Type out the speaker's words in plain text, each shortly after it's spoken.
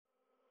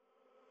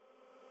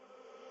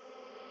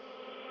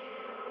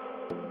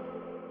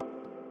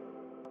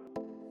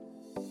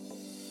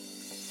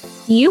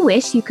Do you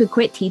wish you could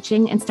quit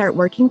teaching and start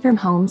working from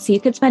home so you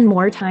could spend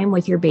more time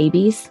with your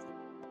babies?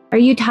 Are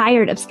you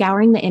tired of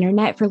scouring the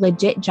internet for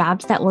legit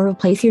jobs that will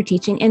replace your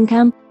teaching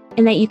income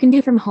and that you can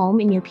do from home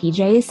in your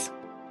PJs?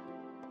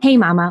 Hey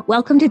mama,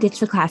 welcome to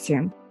Ditch the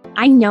Classroom.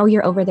 I know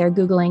you're over there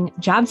Googling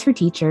jobs for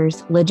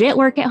teachers, legit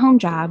work at home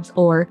jobs,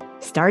 or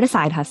start a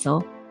side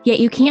hustle, yet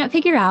you can't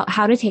figure out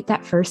how to take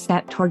that first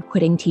step toward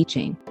quitting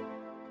teaching.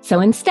 So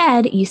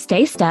instead, you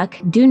stay stuck,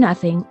 do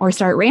nothing, or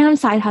start random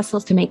side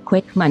hustles to make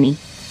quick money.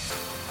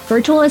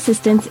 Virtual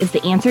assistance is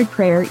the answered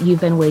prayer you've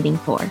been waiting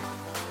for.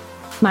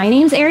 My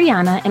name's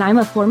Ariana, and I'm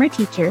a former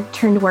teacher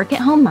turned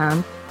work-at-home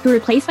mom who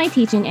replaced my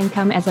teaching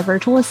income as a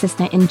virtual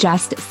assistant in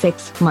just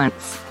 6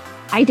 months.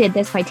 I did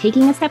this by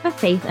taking a step of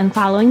faith and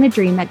following the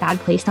dream that God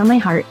placed on my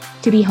heart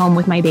to be home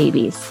with my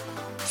babies.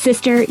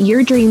 Sister,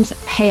 your dreams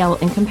pale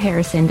in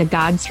comparison to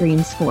God's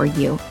dreams for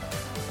you.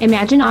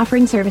 Imagine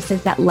offering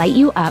services that light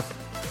you up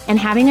and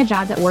having a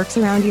job that works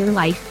around your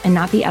life and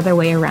not the other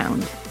way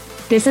around.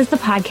 This is the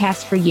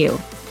podcast for you.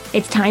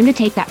 It's time to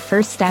take that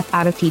first step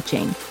out of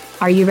teaching.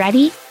 Are you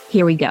ready?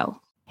 Here we go.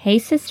 Hey,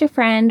 sister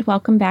friend.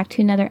 Welcome back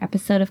to another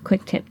episode of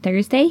Quick Tip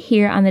Thursday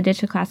here on the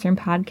Ditch the Classroom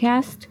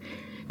podcast.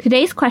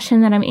 Today's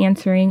question that I'm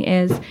answering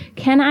is,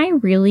 can I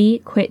really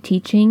quit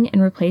teaching and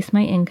replace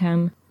my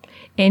income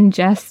in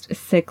just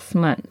 6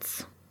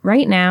 months?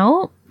 Right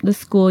now, the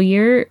school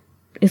year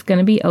is going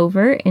to be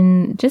over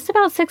in just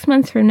about 6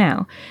 months from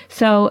now.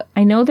 So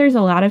I know there's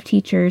a lot of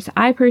teachers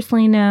I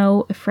personally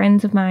know,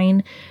 friends of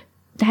mine,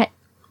 that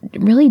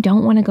really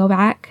don't want to go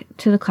back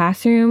to the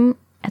classroom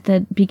at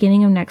the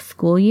beginning of next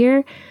school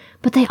year,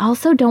 but they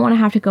also don't want to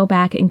have to go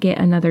back and get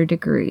another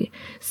degree.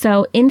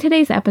 So in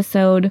today's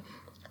episode,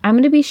 I'm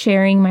going to be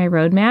sharing my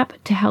roadmap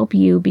to help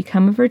you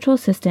become a virtual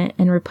assistant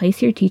and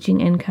replace your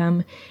teaching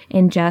income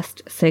in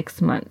just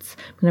 6 months.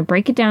 I'm going to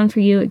break it down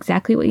for you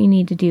exactly what you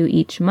need to do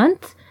each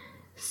month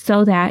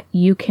so that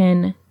you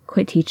can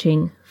quit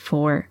teaching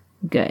for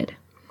good.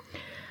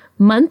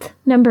 Month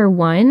number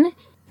 1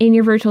 in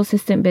your virtual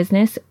assistant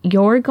business,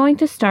 you're going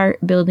to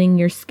start building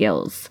your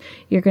skills.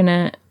 You're going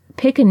to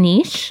pick a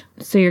niche.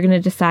 So you're going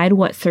to decide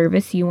what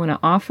service you want to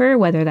offer,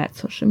 whether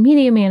that's social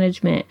media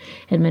management,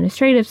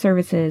 administrative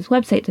services,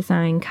 website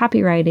design,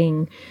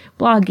 copywriting,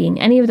 blogging,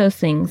 any of those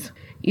things.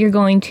 You're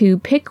going to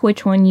pick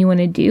which one you want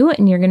to do,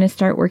 and you're going to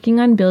start working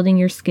on building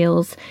your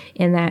skills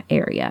in that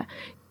area.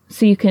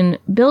 So you can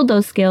build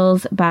those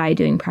skills by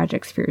doing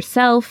projects for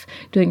yourself,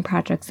 doing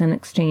projects in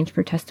exchange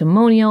for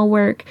testimonial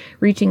work,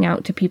 reaching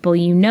out to people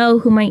you know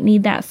who might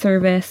need that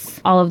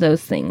service, all of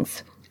those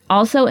things.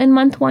 Also in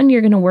month 1, you're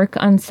going to work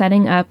on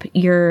setting up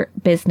your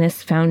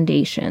business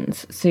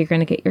foundations. So you're going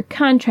to get your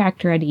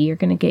contract ready. You're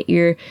going to get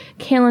your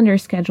calendar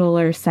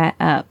scheduler set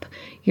up.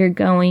 You're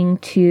going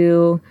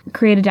to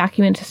create a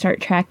document to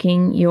start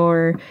tracking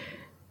your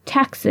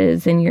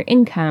taxes and your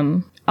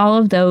income. All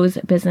of those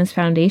business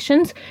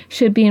foundations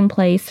should be in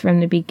place from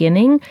the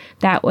beginning.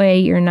 That way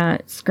you're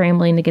not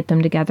scrambling to get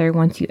them together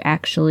once you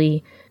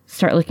actually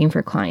start looking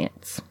for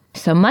clients.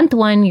 So month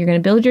 1, you're going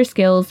to build your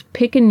skills,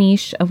 pick a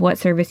niche of what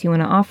service you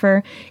want to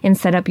offer, and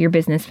set up your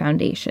business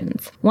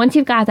foundations. Once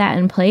you've got that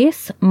in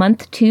place,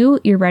 month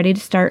 2, you're ready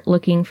to start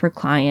looking for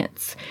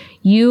clients.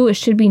 You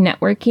should be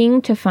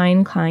networking to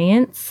find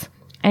clients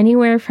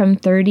anywhere from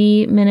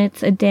 30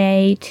 minutes a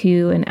day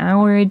to an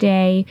hour a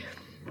day.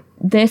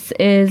 This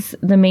is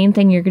the main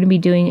thing you're going to be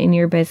doing in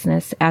your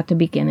business at the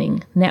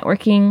beginning.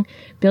 Networking,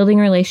 building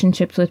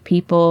relationships with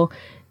people,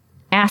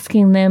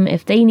 asking them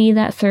if they need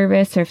that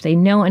service or if they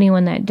know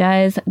anyone that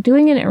does,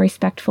 doing it in a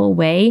respectful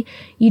way.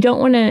 You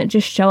don't want to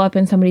just show up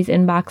in somebody's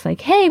inbox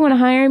like, hey, want to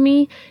hire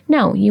me?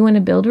 No, you want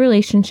to build a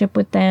relationship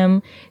with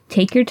them,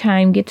 take your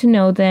time, get to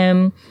know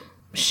them,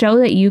 show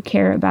that you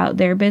care about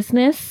their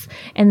business,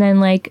 and then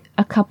like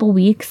a couple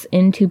weeks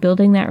into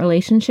building that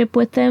relationship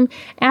with them,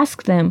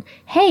 ask them,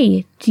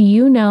 hey, do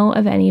you know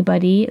of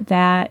anybody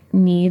that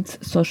needs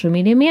social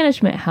media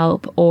management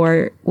help,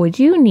 or would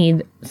you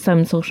need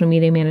some social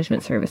media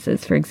management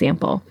services, for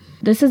example?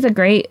 This is a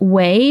great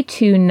way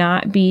to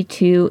not be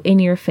too in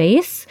your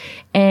face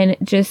and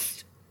just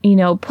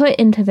put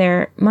into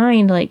their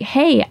mind like,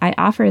 hey, I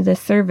offer this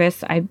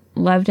service. I'd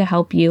love to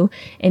help you.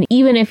 And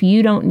even if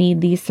you don't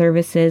need these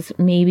services,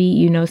 maybe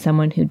you know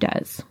someone who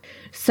does.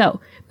 So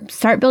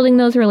start building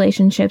those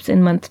relationships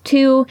in month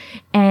 2.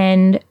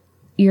 And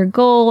your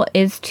goal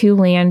is to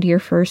land your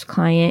first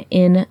client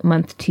in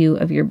month 2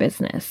 of your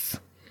business.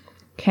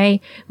 Okay.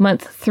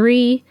 Month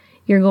 3,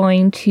 you're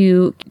going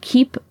to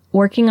keep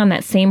working on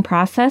that same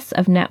process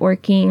of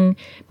networking,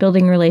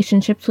 building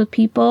relationships with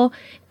people,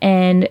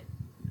 and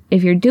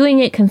if you're doing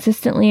it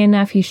consistently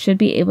enough, you should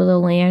be able to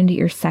land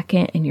your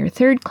second and your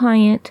third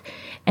client.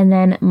 And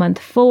then month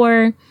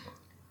 4,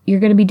 you're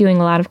going to be doing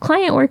a lot of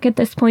client work at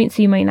this point,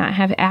 so you might not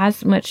have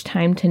as much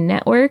time to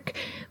network,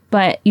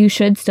 but you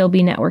should still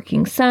be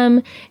networking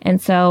some.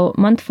 And so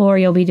month 4,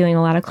 you'll be doing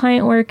a lot of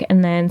client work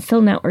and then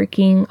still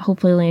networking,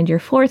 hopefully land your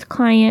 4th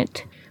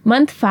client.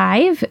 Month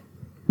 5,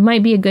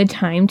 might be a good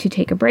time to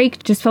take a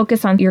break. Just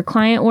focus on your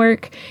client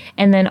work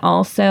and then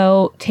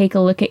also take a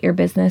look at your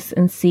business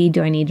and see,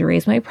 do I need to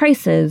raise my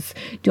prices?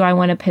 Do I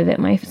want to pivot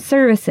my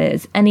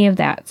services? Any of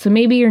that. So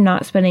maybe you're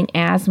not spending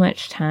as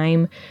much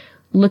time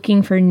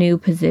looking for new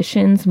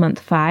positions month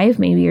 5.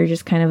 Maybe you're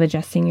just kind of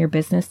adjusting your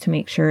business to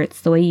make sure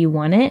it's the way you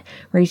want it,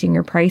 raising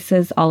your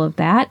prices, all of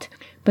that.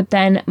 But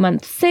then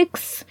month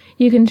 6,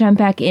 you can jump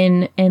back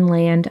in and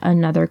land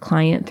another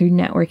client through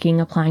networking,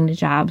 applying to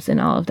jobs,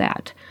 and all of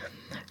that.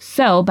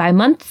 So by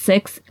month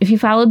 6, if you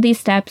followed these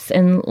steps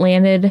and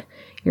landed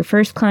your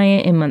first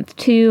client in month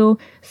 2,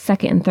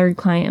 second and third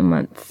client in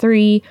month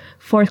 3,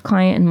 fourth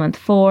client in month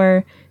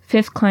 4,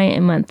 fifth client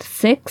in month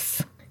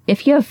 6,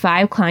 if you have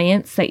 5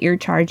 clients that you're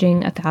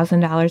charging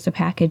 $1,000 a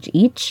package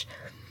each,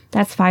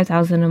 that's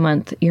 $5,000 a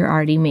month you're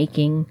already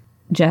making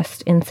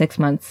just in 6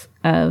 months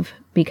of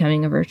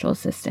becoming a virtual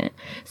assistant.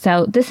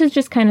 So this is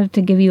just kind of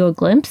to give you a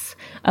glimpse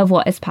of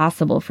what is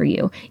possible for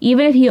you.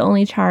 Even if you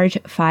only charge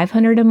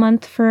 $500 a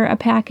month for a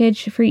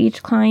package for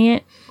each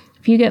client,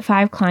 if you get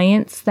 5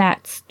 clients,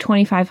 that's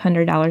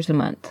 $2,500 a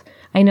month.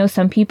 I know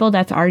some people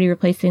that's already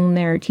replacing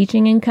their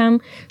teaching income.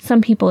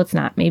 Some people it's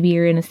not. Maybe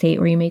you're in a state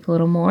where you make a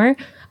little more.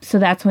 So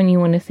that's when you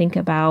want to think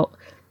about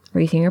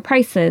raising your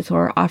prices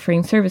or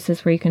offering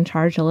services where you can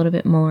charge a little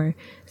bit more,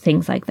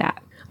 things like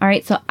that. All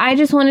right, so I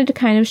just wanted to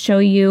kind of show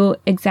you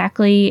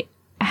exactly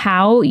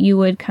how you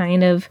would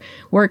kind of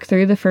work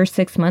through the first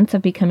 6 months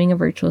of becoming a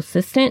virtual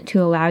assistant to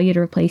allow you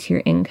to replace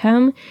your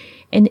income.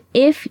 And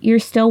if you're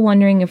still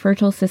wondering if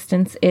virtual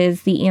assistants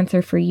is the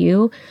answer for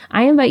you,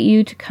 I invite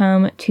you to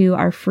come to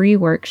our free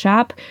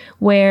workshop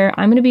where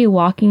I'm going to be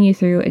walking you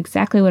through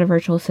exactly what a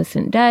virtual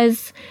assistant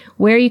does,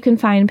 where you can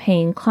find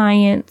paying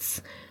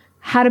clients,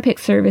 how to pick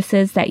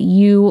services that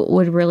you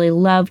would really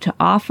love to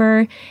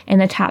offer,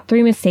 and the top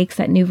 3 mistakes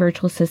that new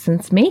virtual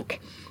assistants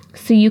make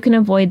so you can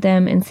avoid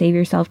them and save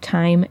yourself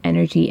time,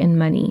 energy, and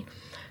money.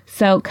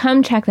 So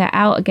come check that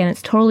out. Again,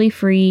 it's totally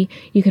free.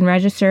 You can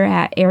register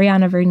at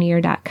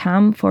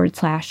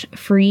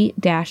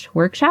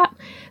arianavernier.com/free-workshop.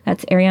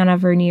 That's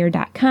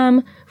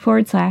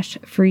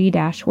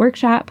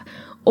arianavernier.com/free-workshop,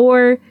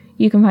 or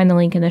you can find the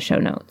link in the show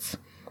notes.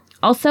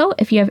 Also,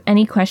 if you have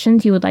any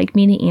questions you would like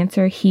me to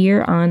answer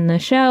here on the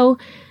show,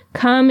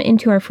 come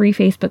into our free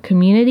Facebook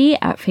community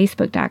at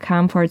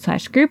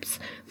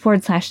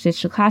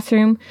facebook.com/groups/Digital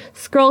Classroom.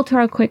 Scroll to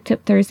our Quick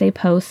Tip Thursday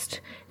post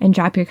and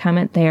drop your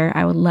comment there.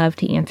 I would love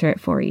to answer it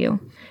for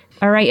you.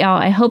 All right,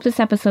 y'all. I hope this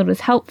episode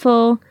was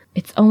helpful.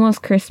 It's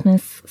almost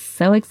Christmas.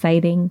 So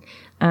exciting.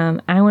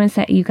 I want to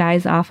set you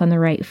guys off on the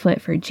right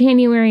foot for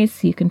January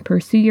so you can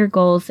pursue your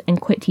goals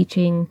and quit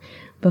teaching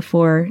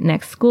before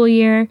next school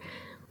year.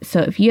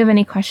 So if you have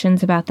any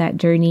questions about that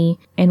journey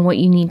and what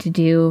you need to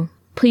do,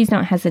 please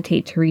don't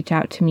hesitate to reach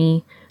out to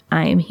me.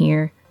 I am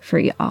here for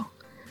y'all.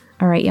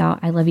 All right, y'all.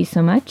 I love you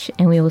so much,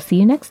 and we will see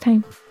you next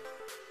time.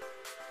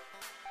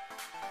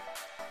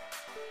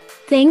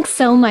 Thanks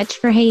so much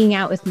for hanging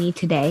out with me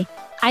today.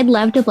 I'd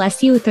love to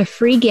bless you with a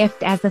free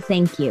gift as a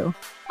thank you.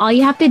 All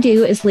you have to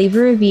do is leave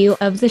a review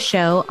of the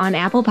show on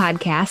Apple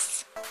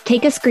Podcasts,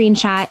 take a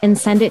screenshot, and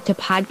send it to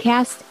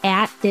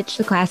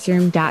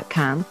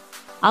podcast@ditchtheclassroom.com.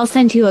 I'll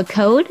send you a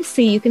code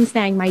so you can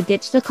snag my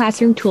Ditch the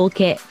Classroom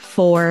toolkit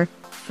for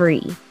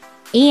free.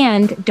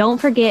 And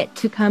don't forget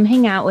to come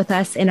hang out with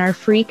us in our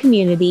free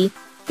community,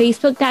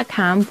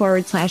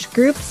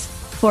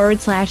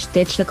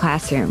 facebook.com/groups/Ditch the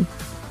Classroom.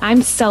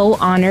 I'm so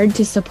honored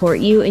to support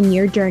you in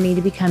your journey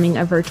to becoming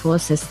a virtual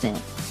assistant.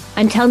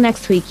 Until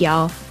next week,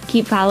 y'all,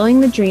 keep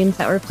following the dreams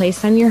that were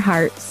placed on your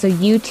heart so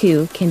you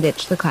too can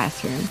ditch the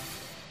classroom.